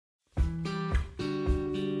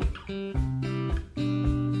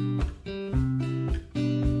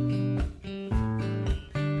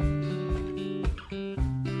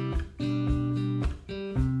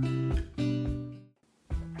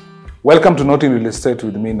Welcome to Not in Real Estate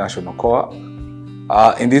with me, National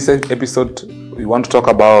Okoa. In this episode, we want to talk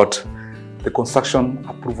about the construction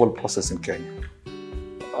approval process in Kenya.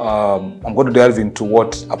 I'm going to delve into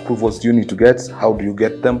what approvals do you need to get, how do you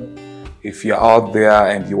get them. If you're out there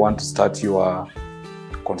and you want to start your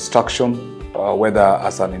construction, whether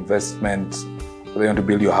as an investment, whether you want to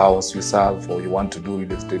build your house yourself or you want to do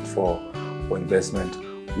real estate for investment,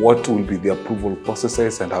 what will be the approval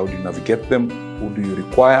processes and how do you navigate them, who do you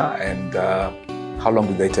require, and how long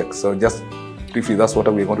do they take. So just briefly, that's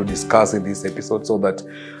what we're going to discuss in this episode, so that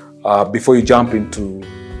before you jump into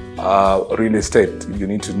real estate, you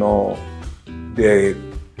need to know the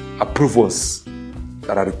approvals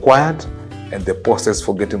that are required and the process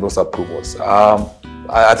for getting those approvals.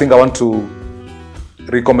 I think I want to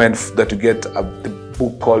recommend that you get a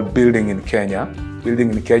book called Building in Kenya.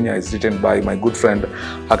 Building in Kenya is written by my good friend,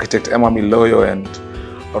 architect Emma Miloyo and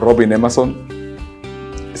Robin Emerson.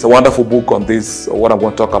 It's a wonderful book on this, what I'm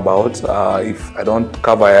going to talk about. If I don't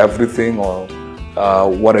cover everything or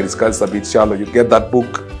what I discuss is a bit shallow, you get that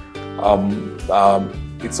book.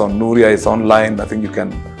 It's on Nuria, it's online. I think you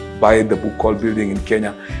can buy the book called Building in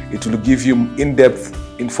Kenya. It will give you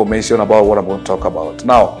in-depth information about what I'm going to talk about.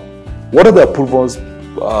 Now, what are the approvals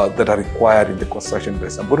that are required in the construction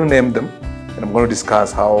business? I'm going to name them. And I'm going to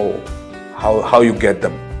discuss how you get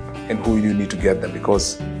them and who you need to get them,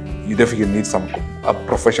 because you definitely need some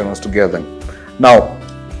professionals to get them. Now,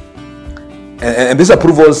 and these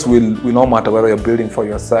approvals will not matter whether you're building for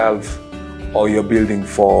yourself or you're building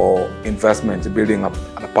for investment, you're building an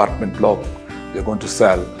apartment block you're going to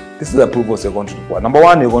sell. This is the approvals you're going to require. Number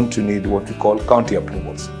one, you're going to need what we call county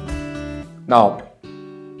approvals. Now,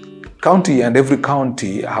 county and every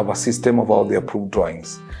county have a system of all the approved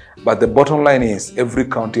drawings. But the bottom line is every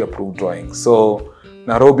county approved drawing. So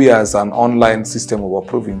Nairobi has an online system of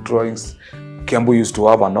approving drawings. Kiambu used to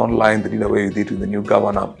have an online. They did away with it with the new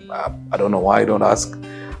governor. I don't know why, don't ask.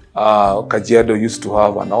 Kajiado used to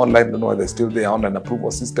have an online. I don't know whether still the online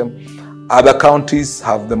approval system. Other counties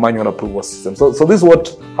have the manual approval system. So this is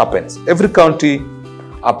what happens. Every county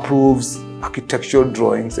approves architectural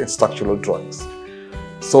drawings and structural drawings.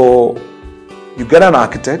 So you get an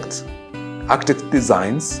architect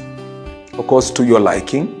designs, of course, to your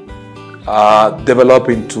liking, develop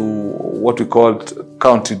into what we call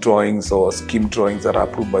county drawings or scheme drawings that are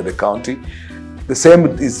approved by the county. The same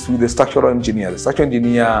is with the structural engineer. The structural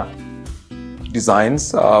engineer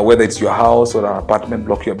designs, whether it's your house or an apartment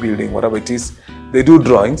block you're building, whatever it is, they do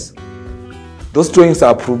drawings. Those drawings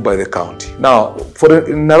are approved by the county. Now,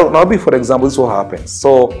 in Nairobi, for example, this is what happens.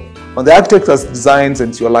 So, when the architect has designs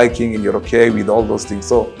and it's your liking and you're okay with all those things,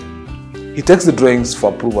 so he takes the drawings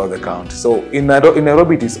for approval of the county. So in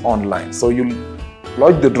Nairobi, it is online. So you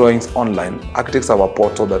lodge the drawings online. Architects have a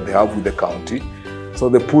portal that they have with the county. So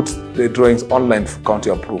they put the drawings online for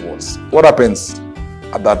county approvals. What happens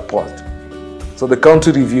at that point? So the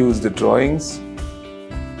county reviews the drawings.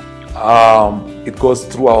 It goes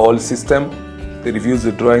through our whole system. They reviews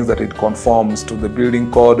the drawings that it conforms to the building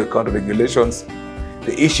code, the county regulations.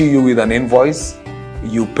 They issue you with an invoice.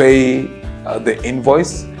 You pay the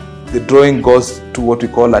invoice. The drawing goes to what we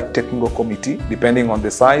call a technical committee, depending on the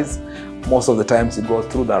size. Most of the times it goes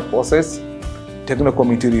through that process. Technical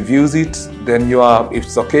committee reviews it. Then if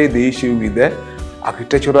it's okay, they issue with the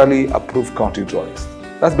architecturally approved county drawings.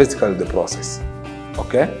 That's basically the process.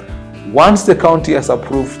 Okay. Once the county has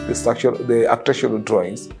approved the architectural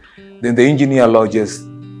drawings, then the engineer lodges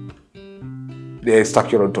the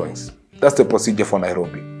structural drawings. That's the procedure for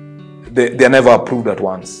Nairobi. They are never approved at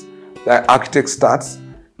once. The architect starts,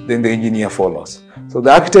 then the engineer follows. So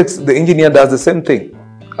the engineer does the same thing.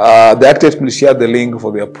 The architect will share the link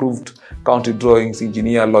for the approved county drawings.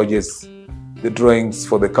 Engineer lodges the drawings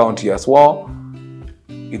for the county as well.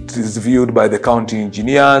 It is viewed by the county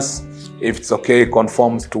engineers. If it's okay, it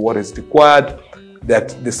conforms to what is required,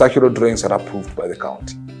 that the structural drawings are approved by the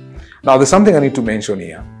county. Now, there's something I need to mention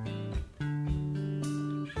here.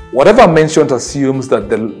 Whatever mentioned assumes that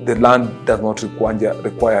the land does not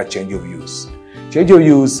require change of use. Change of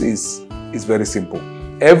use is very simple.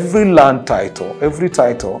 Every title,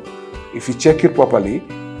 if you check it properly,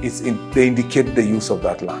 they indicate the use of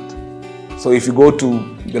that land. So if you go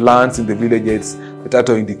to the lands in the villages, the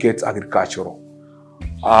title indicates agricultural.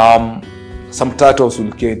 Some titles will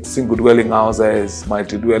indicate single dwelling houses,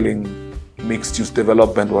 multi-dwelling, mixed-use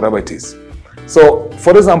development, whatever it is. So,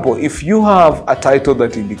 for example, if you have a title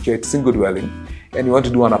that indicates single dwelling and you want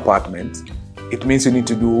to do an apartment, it means you need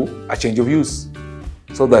to do a change of use,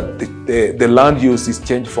 so that the land use is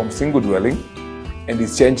changed from single dwelling and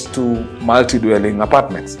is changed to multi-dwelling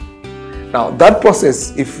apartments. Now, that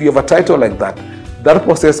process, if you have a title like that, that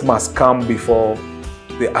process must come before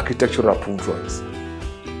the architectural approved drawings.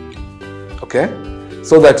 Okay,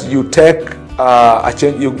 so that you take a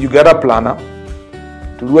change, you get a planner.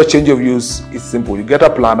 To do a change of use, it's simple. You get a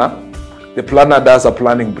planner. The planner does a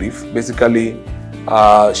planning brief, basically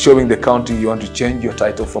showing the county you want to change your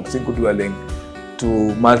title from single dwelling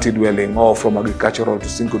to multi-dwelling, or from agricultural to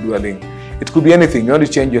single dwelling. It could be anything. You want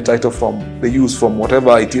to change your title from the use from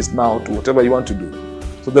whatever it is now to whatever you want to do.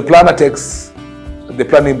 So the planner takes the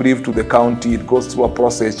planning brief to the county. It goes through a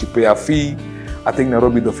process. You pay a fee. I think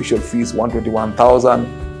Nairobi, the official fee is 121,000.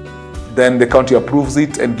 Then the county approves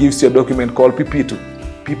it and gives you a document called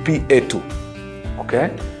PPA2.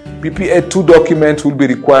 Okay? PPA2 document will be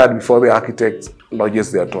required before the architect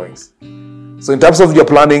lodges their drawings. So in terms of your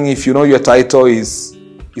planning, if you know your title is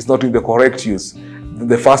not in the correct use, then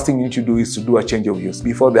the first thing you need to do is to do a change of use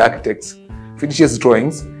before the architect finishes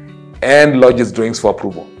drawings and lodges drawings for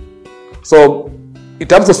approval. So in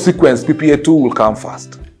terms of sequence, PPA2 will come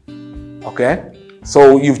first. Okay?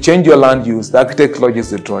 So you've changed your land use, the architect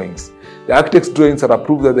lodges the drawings. The architect's drawings are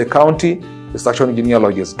approved at the county, the structural engineer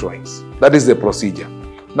lodges drawings. That is the procedure.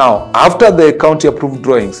 Now, after the county approved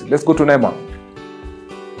drawings, let's go to NEMA.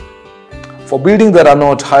 For buildings that are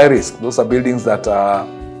not high risk, those are buildings that are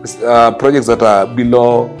projects that are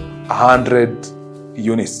below 100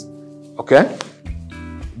 units. Okay?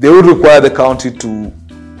 They will require the county to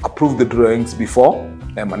approve the drawings before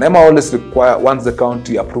NEMA. NEMA always wants the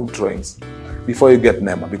county approved drawings before you get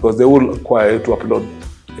NEMA, because they will require you to upload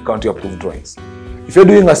the county approved drawings. If you're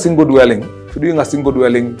doing a single dwelling,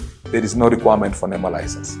 there is no requirement for NEMA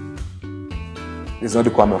license. There's no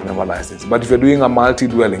requirement for NEMA license. But if you're doing a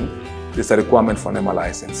multi-dwelling, there's a requirement for NEMA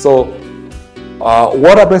license. So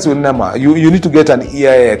what happens with NEMA? You need to get an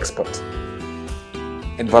EIA expert,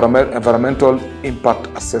 environmental impact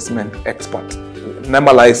assessment expert.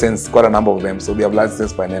 NEMA license, quite a number of them, so they have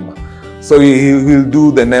license by NEMA. So he will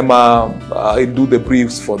do the NEMA, he'll do the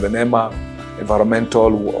briefs for the NEMA,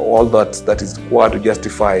 environmental, all that is required to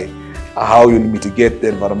justify how you mitigate the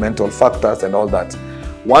environmental factors and all that.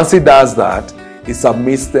 Once he does that, he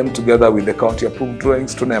submits them together with the county approved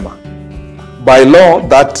drawings to NEMA. By law,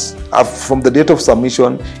 that from the date of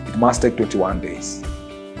submission, it must take 21 days.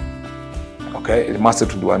 Okay, it must take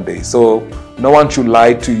 21 days. So no one should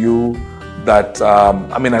lie to you that,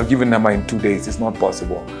 I've given NEMA in 2 days. It's not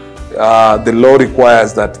possible. The law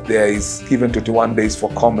requires that there is given 21 days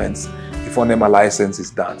for comments before NEMA license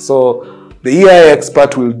is done. So the EIA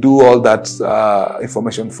expert will do all that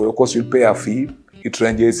information for you. Of course, you'll pay a fee. It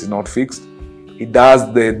ranges, it's not fixed. It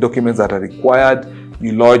does the documents that are required.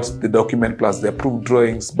 You lodge the document plus the approved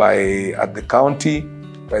drawings by the county.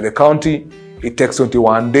 It takes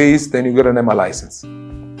 21 days, then you get a NEMA license.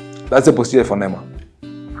 That's the procedure for NEMA.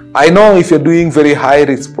 I know if you're doing very high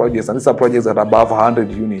risk projects, and these are projects that are above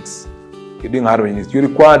 100 units, you're doing 100 units, you're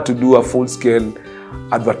required to do a full scale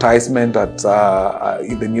advertisement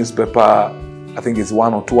in the newspaper. I think it's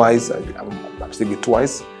one or twice, I'm saying it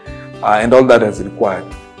twice, and all that is required.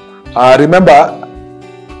 Remember,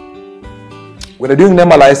 when you're doing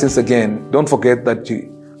NEMA license again, don't forget that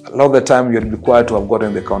a lot of the time you're required to have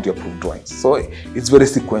gotten the county approved drawings. So it's very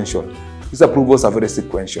sequential. These approvals are very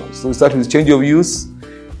sequential. So we start with change of use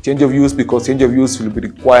because change of use will be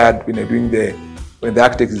required when the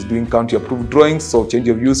architect is doing county approved drawings. So change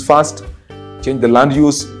of use first, change the land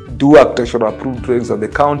use, do architectural approved drawings at the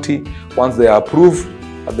county. Once they are approved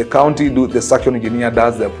at the county, the structural engineer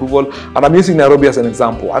does the approval. And I'm using Nairobi as an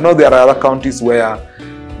example. I know there are other counties where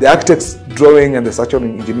the architect's drawing and the structural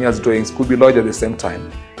engineer's drawings could be lodged at the same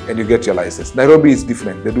time and you get your license. Nairobi is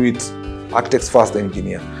different. They do it architects first, the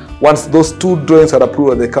engineer. Once those two drawings are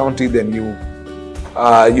approved at the county, then you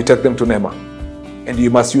take them to NEMA and you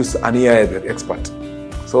must use an EIA expert.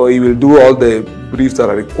 So he will do all the briefs that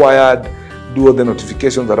are required, do all the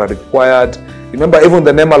notifications that are required. Remember, even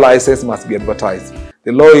the NEMA license must be advertised.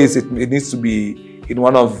 The law is it needs to be in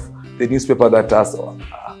one of the newspaper that has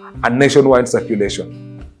a nationwide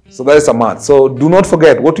circulation. So that is a must. So do not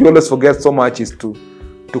forget, what you always forget so much is to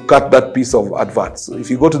cut that piece of adverts. So if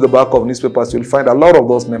you go to the back of newspapers, you'll find a lot of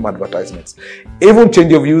those NEMA advertisements. Even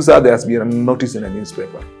change of user, there has been a notice in a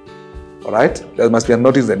newspaper. All right? There must be a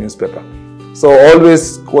notice in the newspaper. So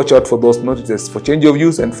always watch out for those notices for change of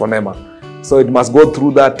use and for NEMA. So it must go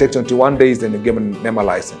through that, take 21 days, then you get a NEMA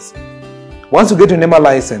license. Once you get a NEMA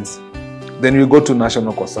license, then you go to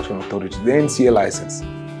National Construction Authority, the NCA license.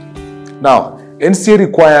 Now, NCA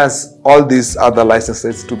requires all these other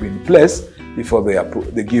licenses to be in place before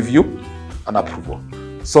they give you an approval.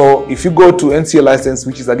 So if you go to NCA license,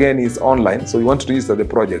 which is again is online, so you want to register the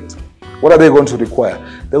project, what are they going to require?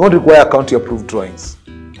 They're going to require county approved drawings.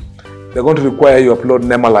 they're going to require you upload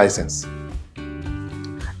NEMA license.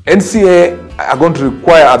 NCA are going to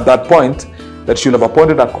require at that point that you'll have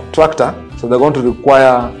appointed a contractor, so they're going to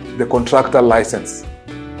require the contractor license,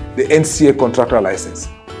 the NCA contractor license.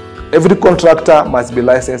 Every contractor must be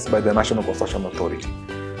licensed by the National Construction Authority.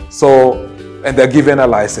 So, and they're given a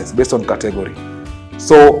license based on category.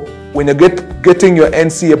 So, when you're getting your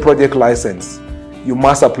NCA project license, you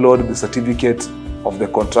must upload the certificate of the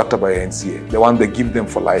contractor by NCA, the one they give them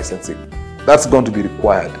for licensing. That's going to be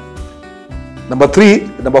required. Number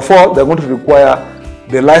four, they're going to require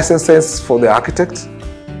the licenses for the architect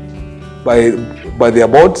by their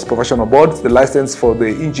boards, professional boards, the license for the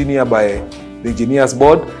engineer by the engineers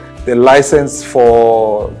board, the license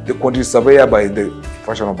for the quantity surveyor by the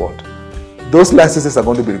professional board. Those licenses are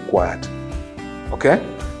going to be required. Okay?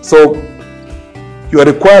 So you are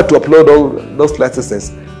required to upload all those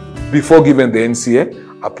licenses before giving the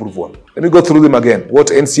NCA approval. Let me go through them again. What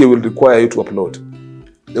NCA will require you to upload?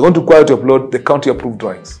 They're going to require you to upload the county approved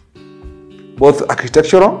drawings, both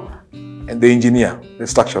architectural and the engineer, the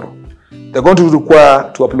structural. They're going to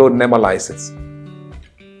require to upload NEMA license.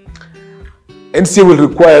 NCA will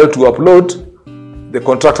require you to upload the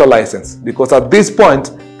contractor license, because at this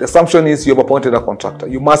point, the assumption is you have appointed a contractor.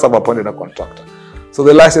 You must have appointed a contractor. So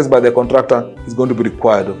the license by the contractor is going to be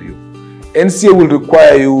required of you. NCA will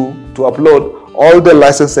require you to upload all the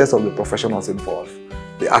licenses of the professionals involved,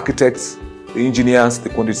 the architects, the engineers, the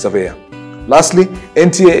quantity surveyor. Lastly,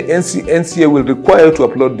 NCA will require you to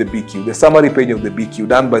upload the BQ, the summary page of the BQ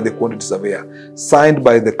done by the quantity surveyor, signed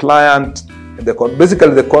by the client, and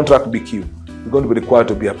basically the contract BQ is going to be required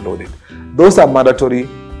to be uploaded. Those are mandatory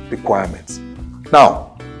requirements.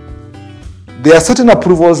 Now, there are certain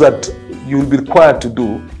approvals that you will be required to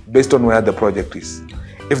do based on where the project is.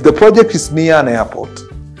 If the project is near an airport,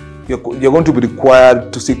 you're going to be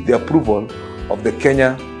required to seek the approval of the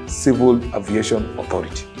Kenya Civil Aviation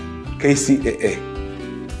Authority, KCAA.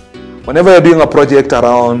 Whenever you're doing a project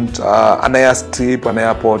around an airstrip, an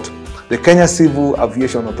airport, the Kenya Civil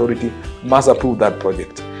Aviation Authority must approve that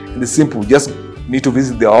project. And it's simple, just need to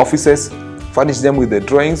visit their offices, furnish them with the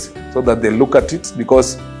drawings so that they look at it,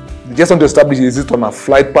 because they just want to establish, is it on a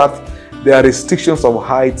flight path? There are restrictions of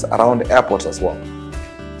heights around airports as well.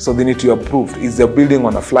 So they need to approve. Is the building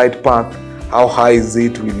on a flight path? How high is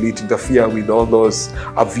it? Will it interfere with all those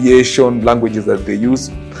aviation languages that they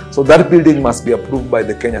use? So that building must be approved by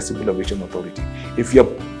the Kenya Civil Aviation Authority. If your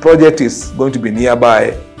project is going to be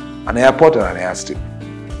nearby an airport or an airstrip.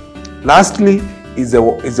 Lastly is the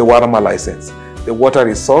WARMA license, the Water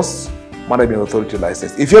Resource Management Authority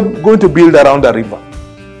license. If you're going to build around a river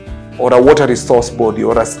or a water resource body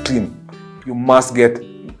or a stream, you must get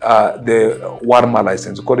the WARMA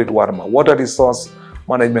license. We call it WARMA, Water Resource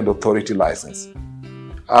Management Authority license.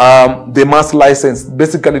 They must license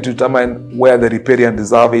basically to determine where the riparian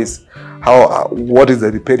reserve is, what is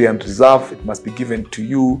the riparian reserve. It must be given to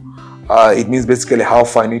you. It means basically how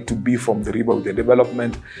far you need to be from the river with the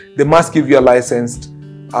development. They must give you a license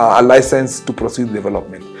to proceed with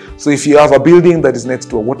development. So if you have a building that is next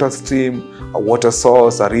to a water stream, a water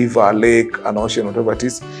source, a river, a lake, an ocean, whatever it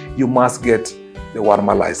is, you must get the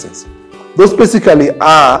WARMA license. Those basically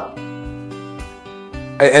are,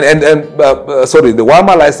 the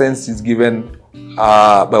WARMA license is given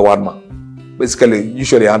by WARMA, basically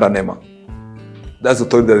usually under NEMA. That's the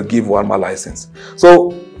authority that give WARMA license.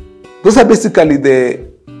 So those are basically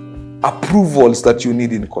the approvals that you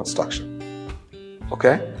need in construction.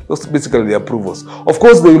 Okay? Those are basically the approvals. Of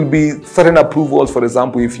course, there will be certain approvals. For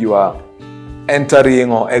example, if you are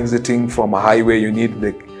entering or exiting from a highway, you need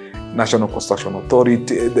the National Construction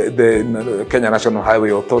Authority, the Kenya National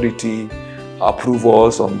Highway Authority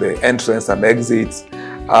approvals on the entrance and exits,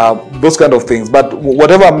 those kind of things. But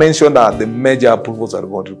whatever I mentioned are the major approvals that are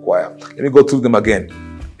going to require. Let me go through them again.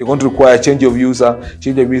 You're going to require change of user.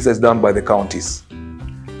 Change of user is done by the counties.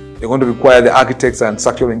 You're going to require the architects and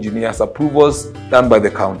structural engineers approvals done by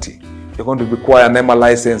the county. You're going to require NEMA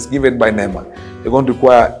license given by NEMA. You're going to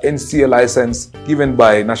require NCA license given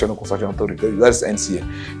by National Construction Authority. That's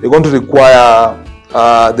NCA. You're going to require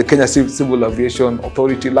the Kenya Civil Aviation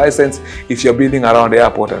Authority license if you're building around the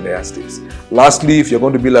airport and the airstrips. Lastly, if you're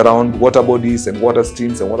going to build around water bodies and water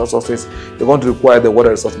streams and water sources, you're going to require the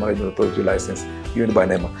Water Resource Management Authority license given by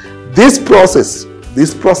NEMA. This process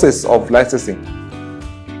of licensing,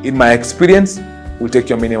 in my experience, will take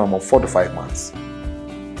you a minimum of 4 to 5 months.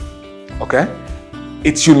 Okay?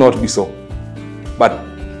 It should not be so. But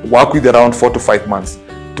work with around 4 to 5 months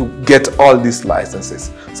to get all these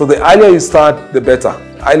licenses. So the earlier you start, the better.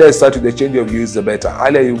 The earlier you start with the change of use, the better. The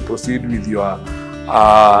earlier you proceed with your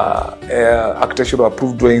architectural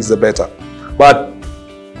approved drawings, the better. But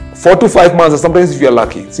 4 to 5 months, and sometimes if you're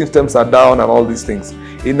lucky, systems are down and all these things.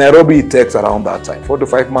 In Nairobi, it takes around that time. 4 to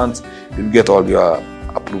 5 months, you'll get all your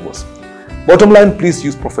approvals. Bottom line, please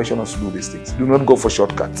use professionals to do these things. Do not go for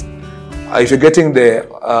shortcuts. If you're getting the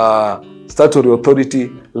statutory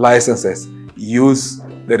authority licenses, use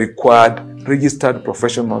the required registered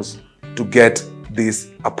professionals to get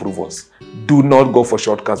these approvals. Do not go for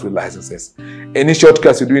shortcuts with licenses. Any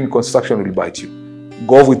shortcuts you do in construction will bite you.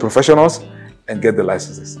 Go with professionals and get the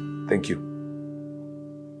licenses. Thank you.